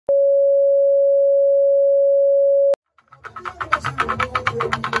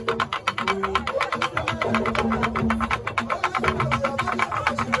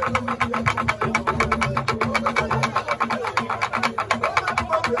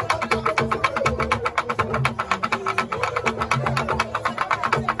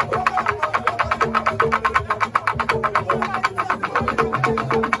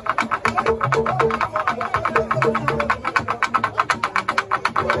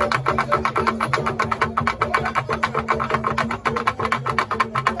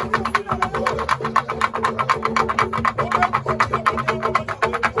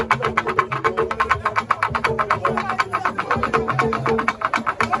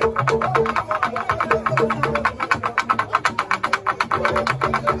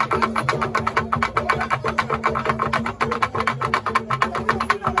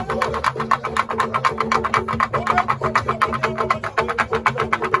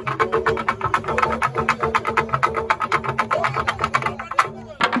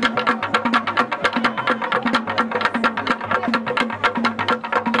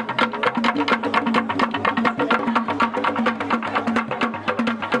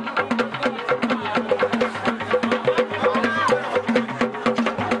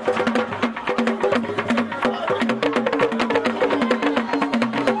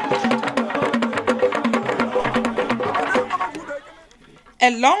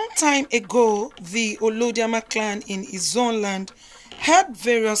A long time ago, the Olugbobiri clan in Ijaw land had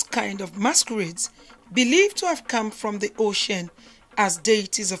various kinds of masquerades believed to have come from the ocean as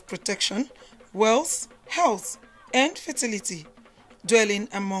deities of protection, wealth, health, and fertility, dwelling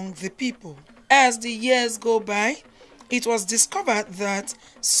among the people. As the years go by, it was discovered that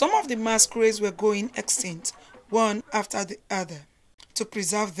some of the masquerades were going extinct, one after the other. To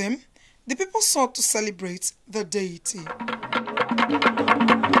preserve them, the people sought to celebrate the deity.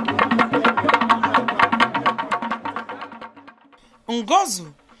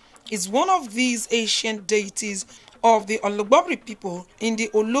 Ngomozu is one of these ancient deities of the Olugbobiri people in the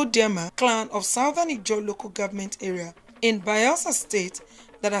Olugbobiri clan of southern Ijaw local government area in Bayelsa state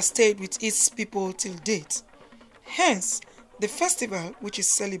that has stayed with its people till date. Hence, the festival which is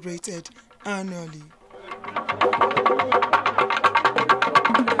celebrated annually.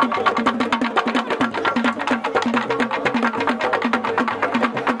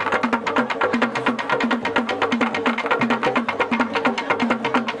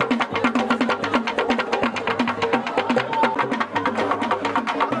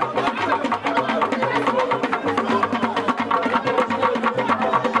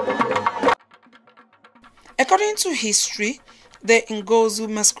 According to history, the Ngomozu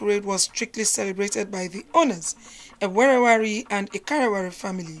Masquerade was strictly celebrated by the owners, a Werewari and a Karawari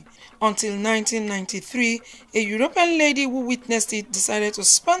family. Until 1993, a European lady who witnessed it decided to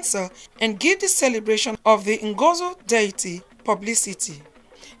sponsor and give the celebration of the Ngomozu deity publicity.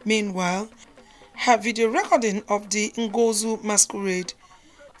 Meanwhile, her video recording of the Ngomozu Masquerade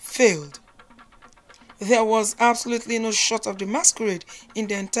failed. There was absolutely no shot of the masquerade in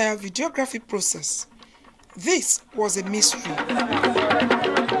the entire videography process. This was a mystery.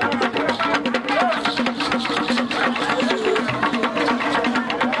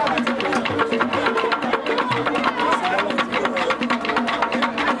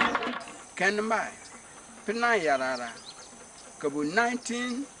 Kenmai, Penayarara, Kabu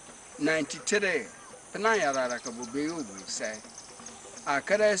 1993, Penayarara Kabu Beubu say,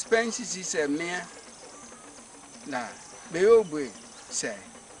 Akara expenses is a mere la Beubu say.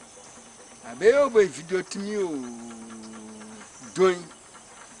 A Beubu video to me doing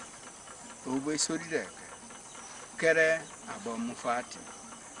Ube Sodek, Kere about Mufati.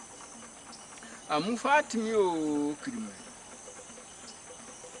 A Mufati me Krime.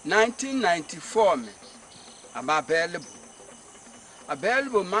 1994 me about a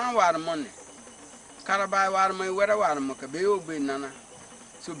valuable man war money. Carabai war my weather war moka Beubu nana.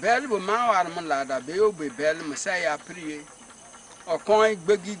 So valuable man war mon lad, a Beubu bell Messiah pre. Or coin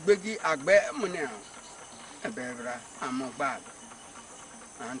buggy agbe money a bevra am of bad.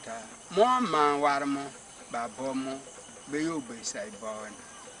 Anta more man warmo babomo Beubu side born.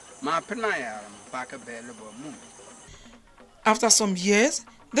 Ma penayar back a valuable moon. After some years,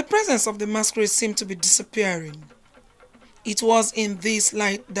 the presence of the masquerade seemed to be disappearing. It was in this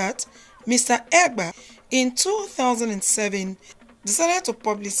light that Mr. Egba in 2007 decided to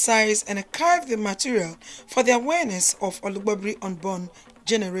publicize and archive the material for the awareness of Olugbobiri unborn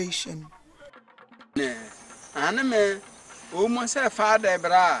generation. Anime almost a father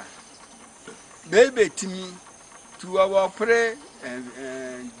bra baby to me to our pray and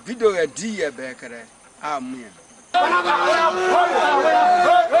video a dear baker. Amen.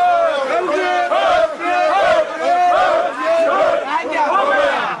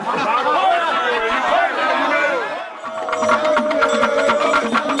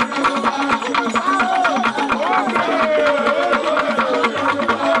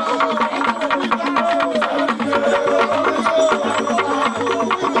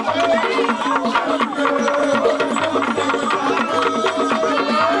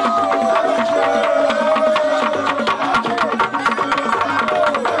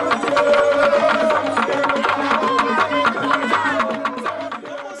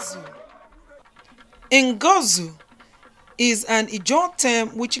 Ngomozu is an Ijaw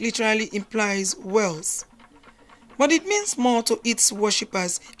term which literally implies wealth, but it means more to its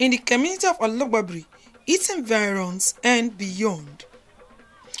worshippers in the community of Olugbobiri, its environs, and beyond.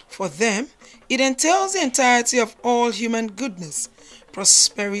 For them, it entails the entirety of all human goodness,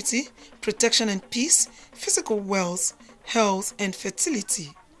 prosperity, protection and peace, physical wealth, health, and fertility.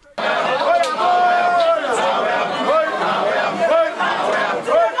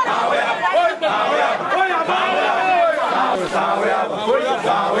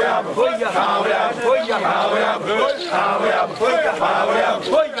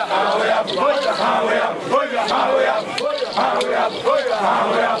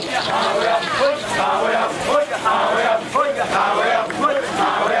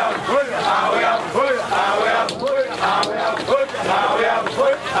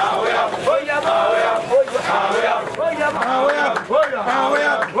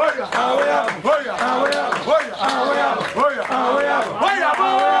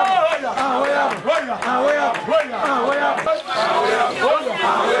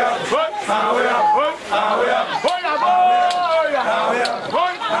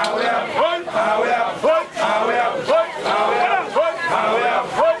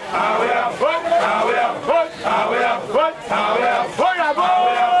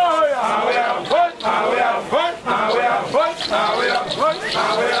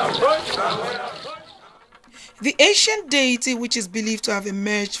 The ancient deity, which is believed to have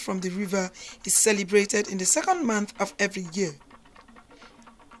emerged from the river, is celebrated in the second month of every year.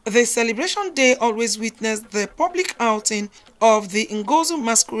 The celebration day always witnessed the public outing of the Ngomozu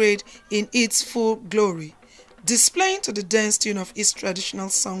Masquerade in its full glory, displaying to the dance tune of its traditional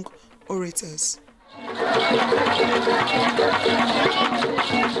song orators.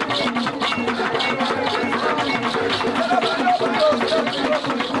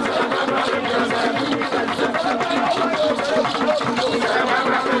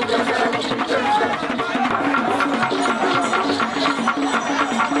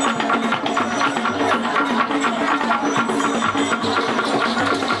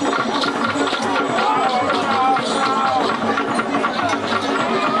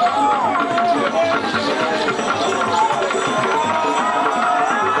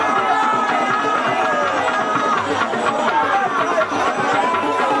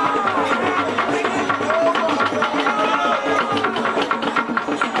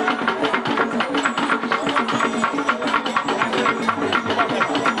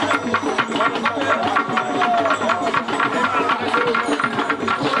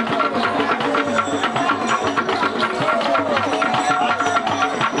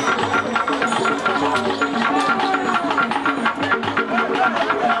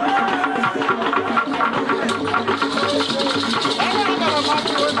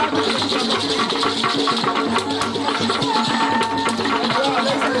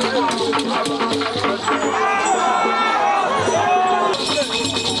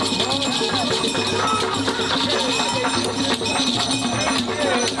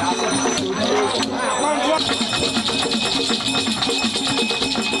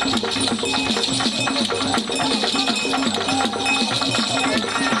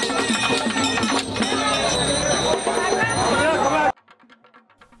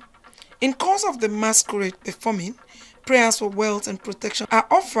 In course of the masquerade performing, prayers for wealth and protection are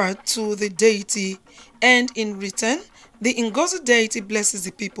offered to the deity, and in return, the Ngomozu deity blesses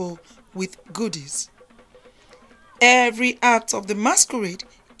the people with goodies. Every act of the masquerade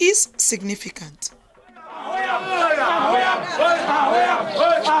is significant.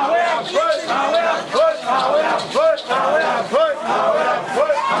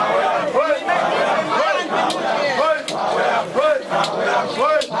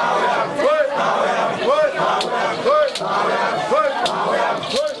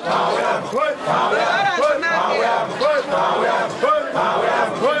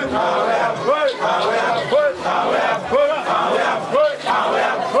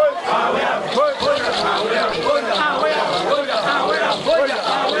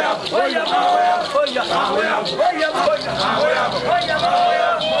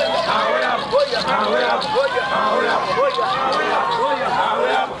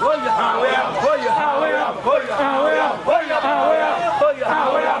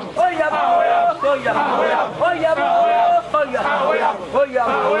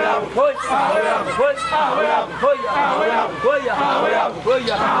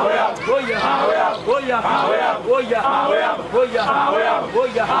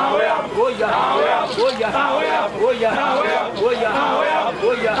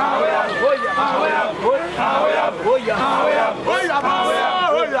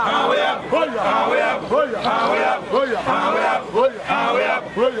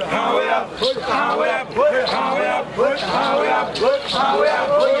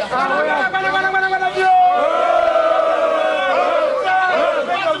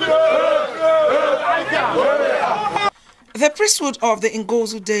 The priesthood of the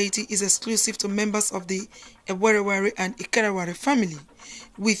Ngomozu deity is exclusive to members of the Ewerewari and Ikarawari family,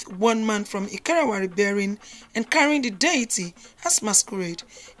 with one man from Ikarawari bearing and carrying the deity as masquerade,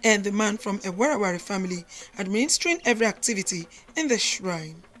 and the man from Ewerewari family administering every activity in the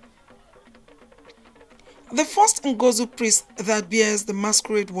shrine. The first Ngomozu priest that bears the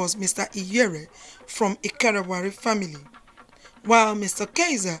masquerade was Mr. Ijaw from Ikarawari family, while Mr.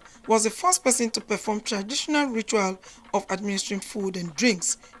 Kaiser was the first person to perform traditional ritual of administering food and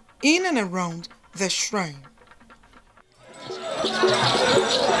drinks in and around the shrine.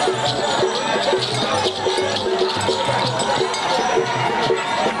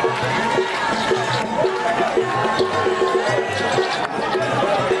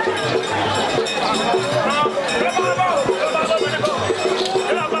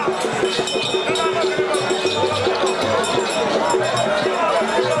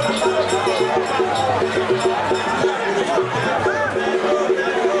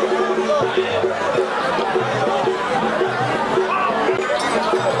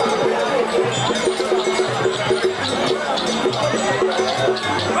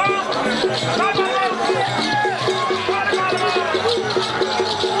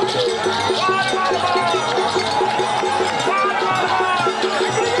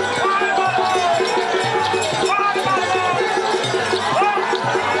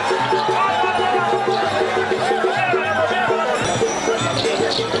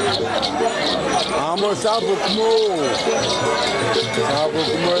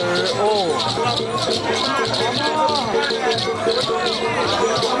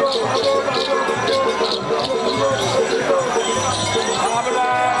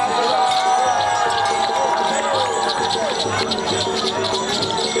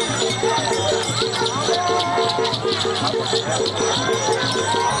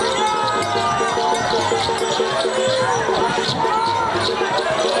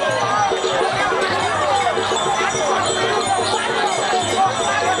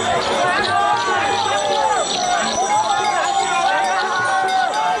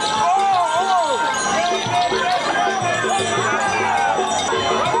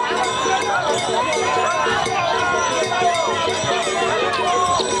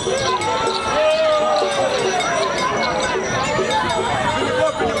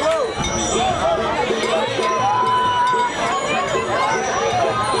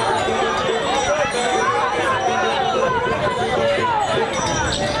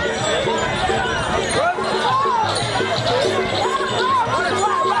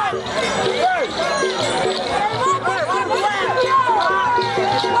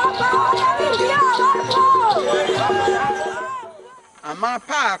 Ama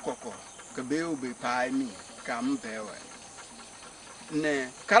pa akoko ke be obe pa mi ka mpewe ne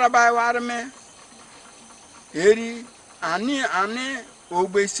karabai warme eri ani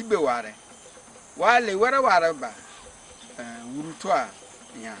obe sibe ware wale ware ba wuruto a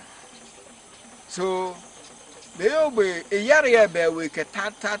ya so be obe eyare be we ke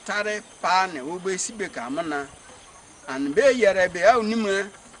tatare pa ne obe sibe ka mona an be yare be awnimu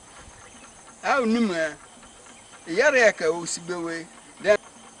yare ka o sibe we then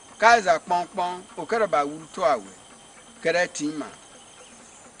Kaiser pon okaraba wuruto awe kretima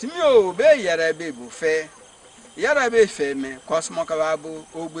timi o be yare be bo fe yare be fe me kosmo ka babo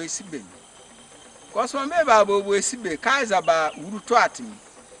ogbe sibe kosmo be babo ogbe sibe Kaiser ba wuruto atimi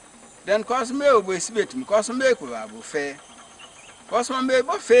then kosmo ogbe sibe timi kosmo be ko babo fe kosmo be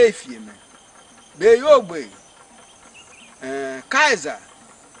bo fe fie me be yogbe Kaiser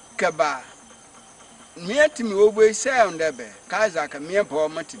kaba mietimi ogbe sound ebe Kaiser ka miepo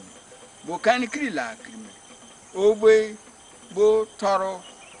matimi bo kan krila krime ogbe bo toro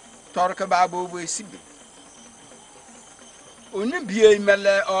ka babo ogbe sibe oni bie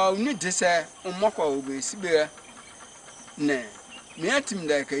mele o oni dise umoko ogbe sibe ne mietimi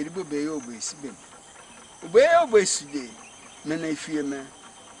da ka iribo be ogbe sibe ogbe sibe me na fie me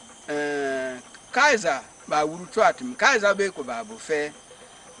Kaiser ba wuruto atim Kaiser be ko babo fe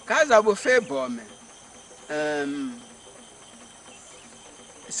Kaiser bo fe bo me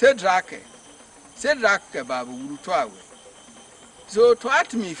Sedrake babu wuruto awe so to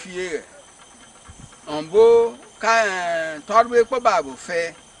atmi fie onbo ka torbe ko babu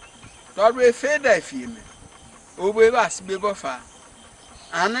fe torbe fe da fie me ogbe ba sibe bofa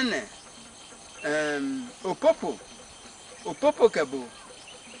anene opopo kabo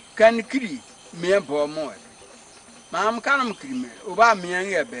kan kiri me bo mo Mam kanam krime, oba mian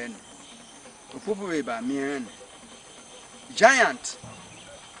ye ben. Opupu we ba mian. Giant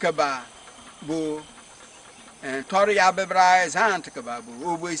kaba bo tori ya bebra giant kaba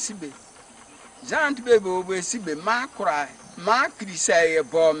bo obo sibe. Giant be bo obo sibe ma kura ma krisa ye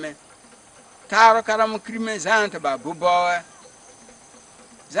bome. Taro karam krime giant ba bubo.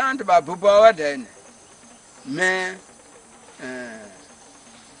 Giant ba bubo den. Me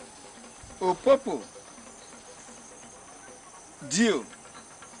opopo deal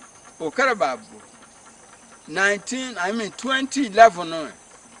okarababu 2011 no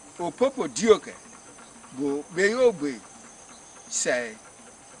opopo deal ke bo beyogbe say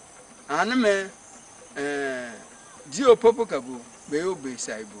anime deal opopo ka bo beyogbe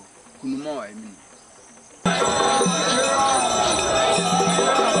say bo kunuma wa emi.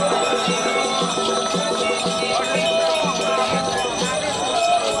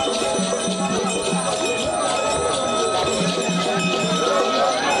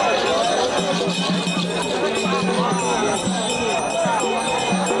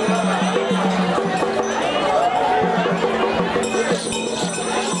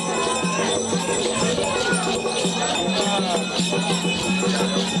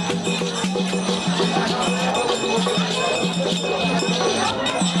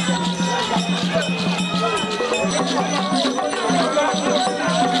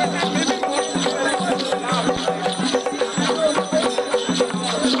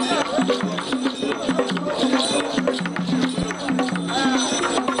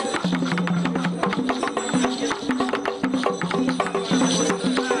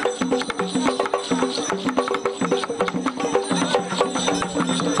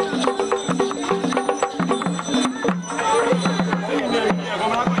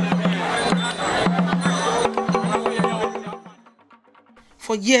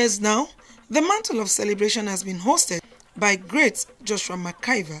 For years now, the mantle of celebration has been hosted by great Joshua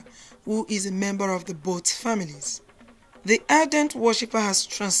McIver, who is a member of the both families. The ardent worshipper has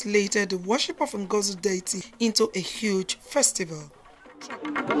translated the worship of Ngomozu deity into a huge festival.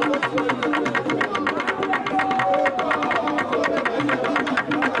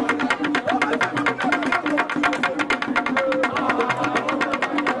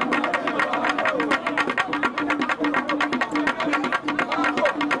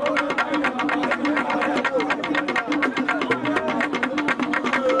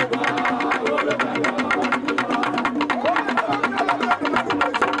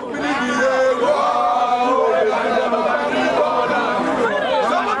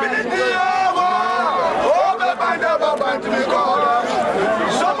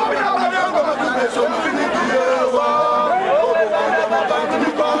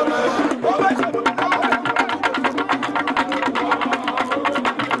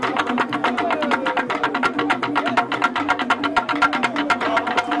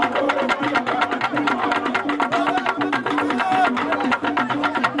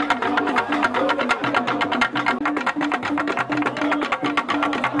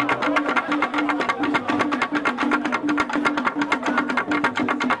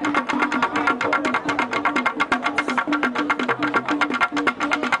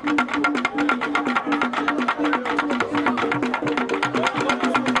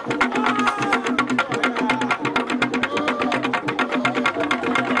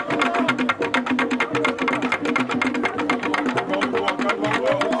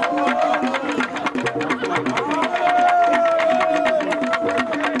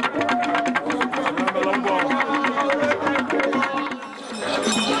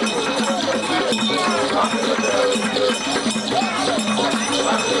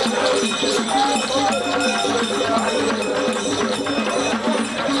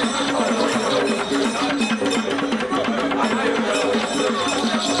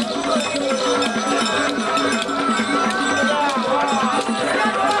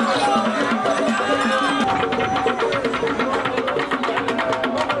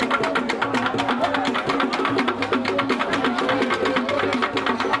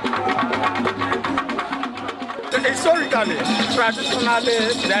 Traditionally,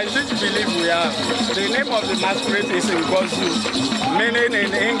 there is this belief we have. The name of the masquerade is Ngomozu, meaning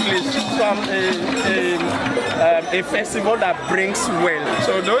in English a festival that brings wealth.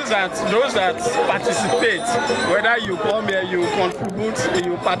 So those that participate, whether you come here, you contribute,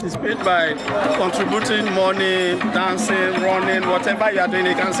 you participate by contributing money, dancing, running, whatever you are doing.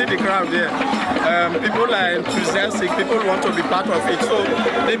 You can see the crowd there. People are enthusiastic. People want to be part of it. So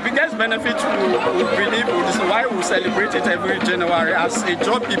the biggest benefit we believe is why we celebrate it every January as a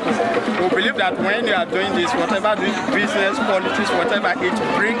job people. We believe that when you are doing this, whatever the business, politics, whatever, it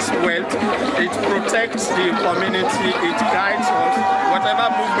brings wealth, it protects the community, it guides us,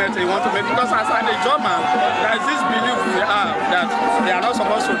 whatever movement we want to make. Because as an Ijaw man, there is this belief we have that they are not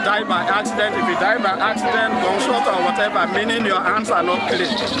supposed to die by accident. If you die by accident, gunshot or whatever, meaning your hands are not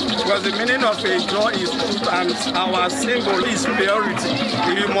clean. Because the meaning of Ijaw is truth, and our symbol is purity.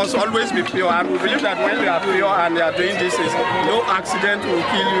 You must always be pure, and we believe that when you are pure and you are doing this, no accident will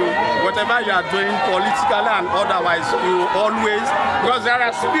kill you. Whatever you are doing politically and otherwise, you always, because there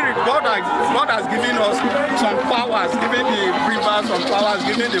are spirit, God has given us some powers, giving the rivers some powers,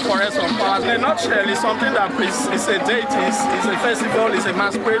 giving the forest some powers. In a nutshell, it's something that is a deity, it's a festival, it's a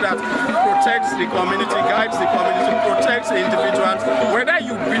masquerade that protects the community, guides the community, protects the individuals, whether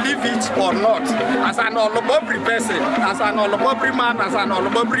you believe it or not. As an Olugbobiri person, as an Olugbobiri man, as an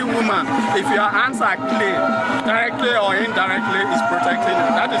Olugbobiri woman, if your hands are clean, directly or indirectly, is protecting you.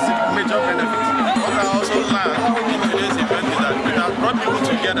 That is the major benefit. What I also learned in today's event is that it has brought people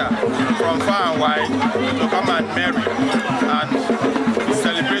together from far and wide to come and marry and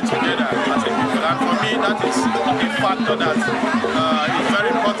celebrate together as a people. And for me, that is a factor that is very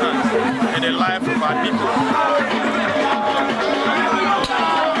important in the life of our people.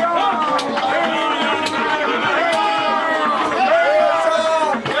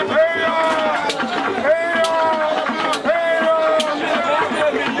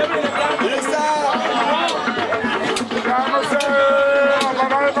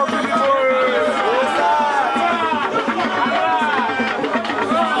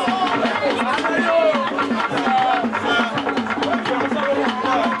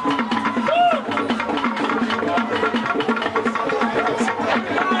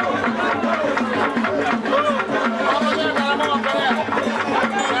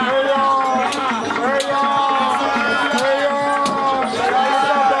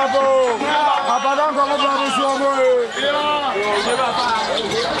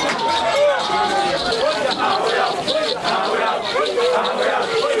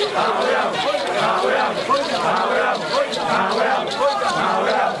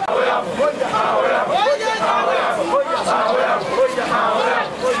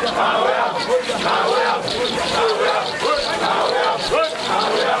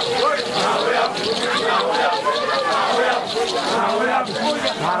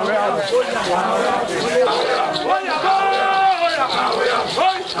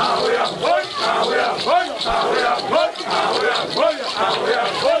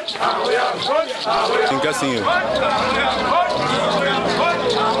 I'm guessing you.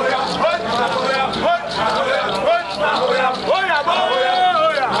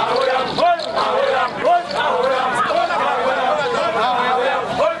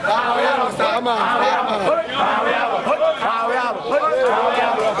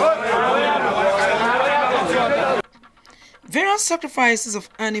 Various sacrifices of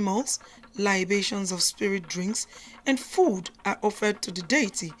animals, libations of spirit drinks, and food are offered to the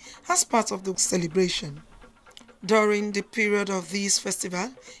deity as part of the celebration. During the period of this festival,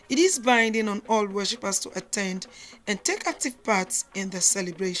 it is binding on all worshippers to attend and take active parts in the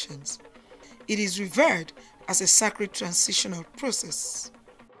celebrations. It is revered as a sacred transitional process.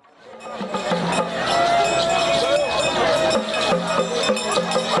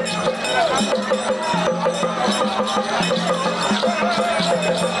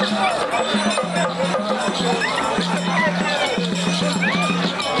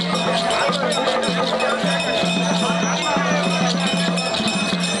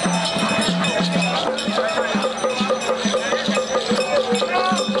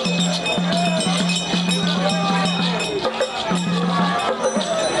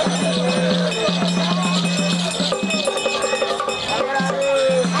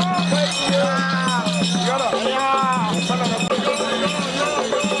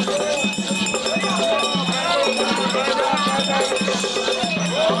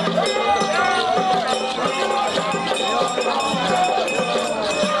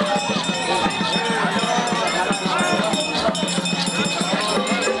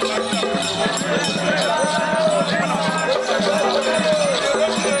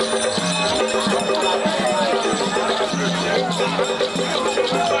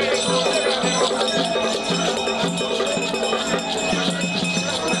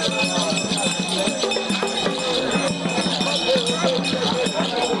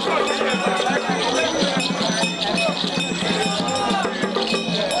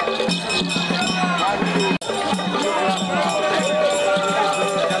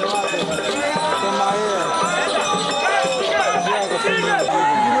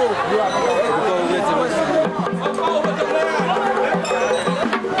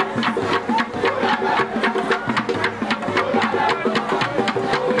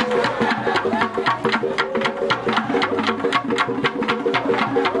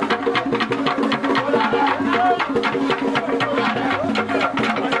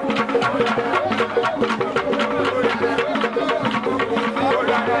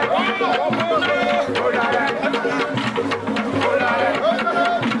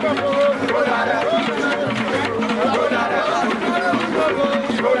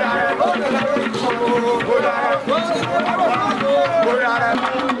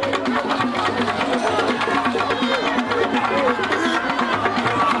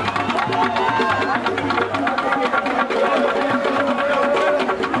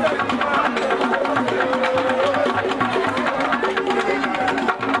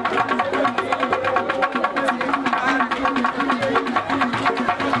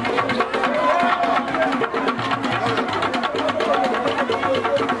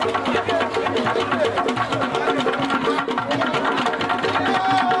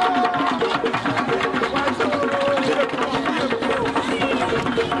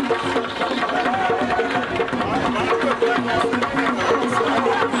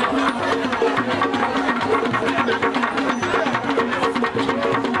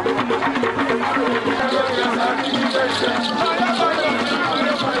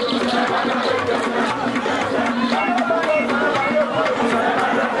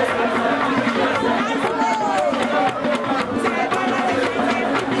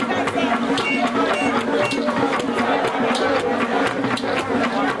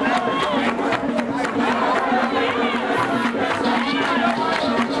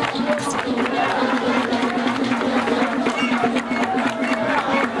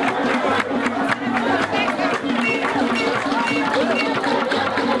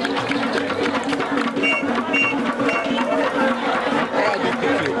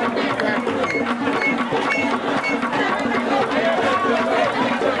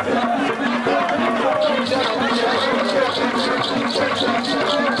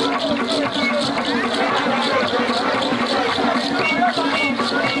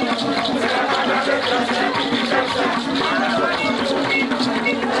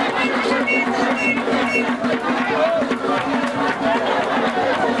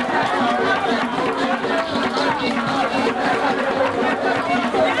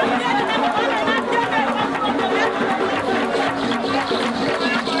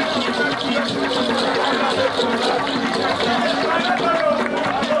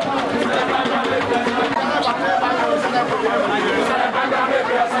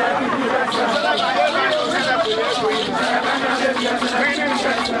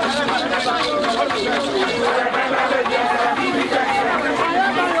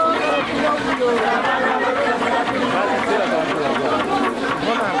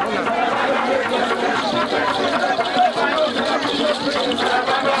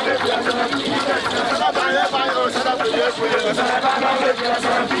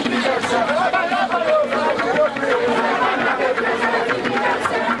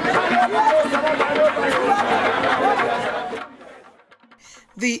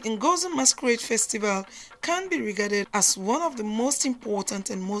 The Ngomozu Masquerade Festival can be regarded as one of the most important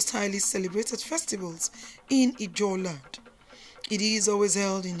and most highly celebrated festivals in Ijaw land. It is always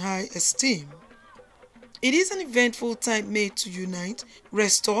held in high esteem. It is an eventful time made to unite,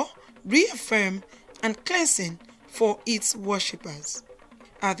 restore, reaffirm, and cleansing for its worshippers.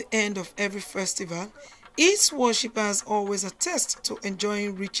 At the end of every festival, its worshippers always attest to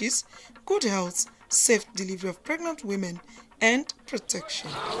enjoying riches, good health, safe delivery of pregnant women, and protection.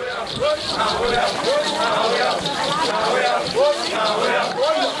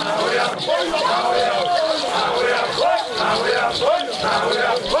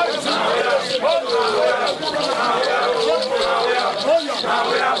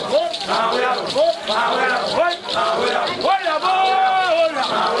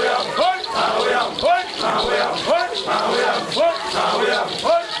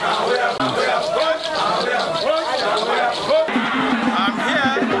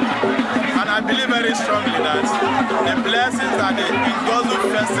 I believe very strongly that the blessings that the Ngomozu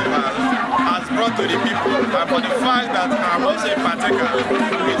Festival has brought to the people, and for the fact that I'm also a partaker,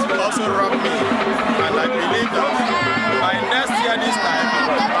 it will also rob me. And I believe that by next year this time,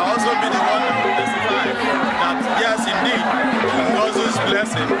 I'll also be the one to testify that yes, indeed, Ngomozu's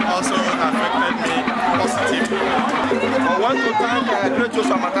blessing also affected me positively. I want to thank Great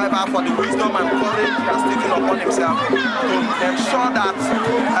Joshua Makaiba for the wisdom and courage he has taken upon himself to ensure that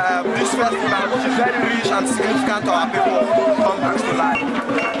this festival, which is very rich and significant to our people, comes back to life.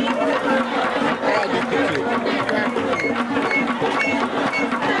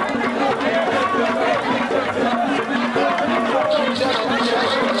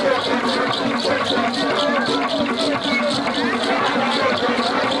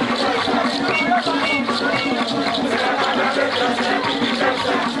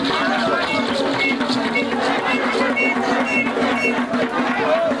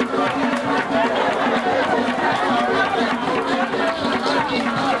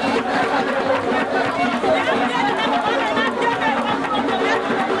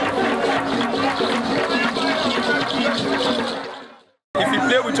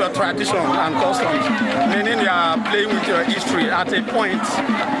 Your tradition and customs, meaning you are playing with your history. At a point,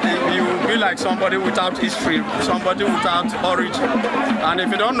 you will be like somebody without history, somebody without origin. And if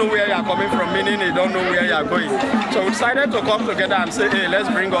you don't know where you are coming from, meaning you don't know where you are going. So we decided to come together and say, hey, let's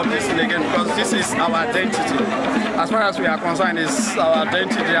bring up this thing again, because this is our identity. As far as we are concerned, it's our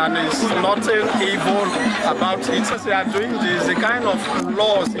identity, and it's nothing evil about it. Since we are doing this, the kind of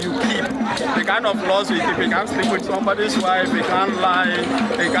laws you keep, the kind of laws you keep, you can't sleep with somebody's wife, you can't lie,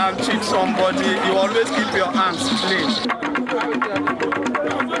 you can't cheat somebody, you always keep your hands clean.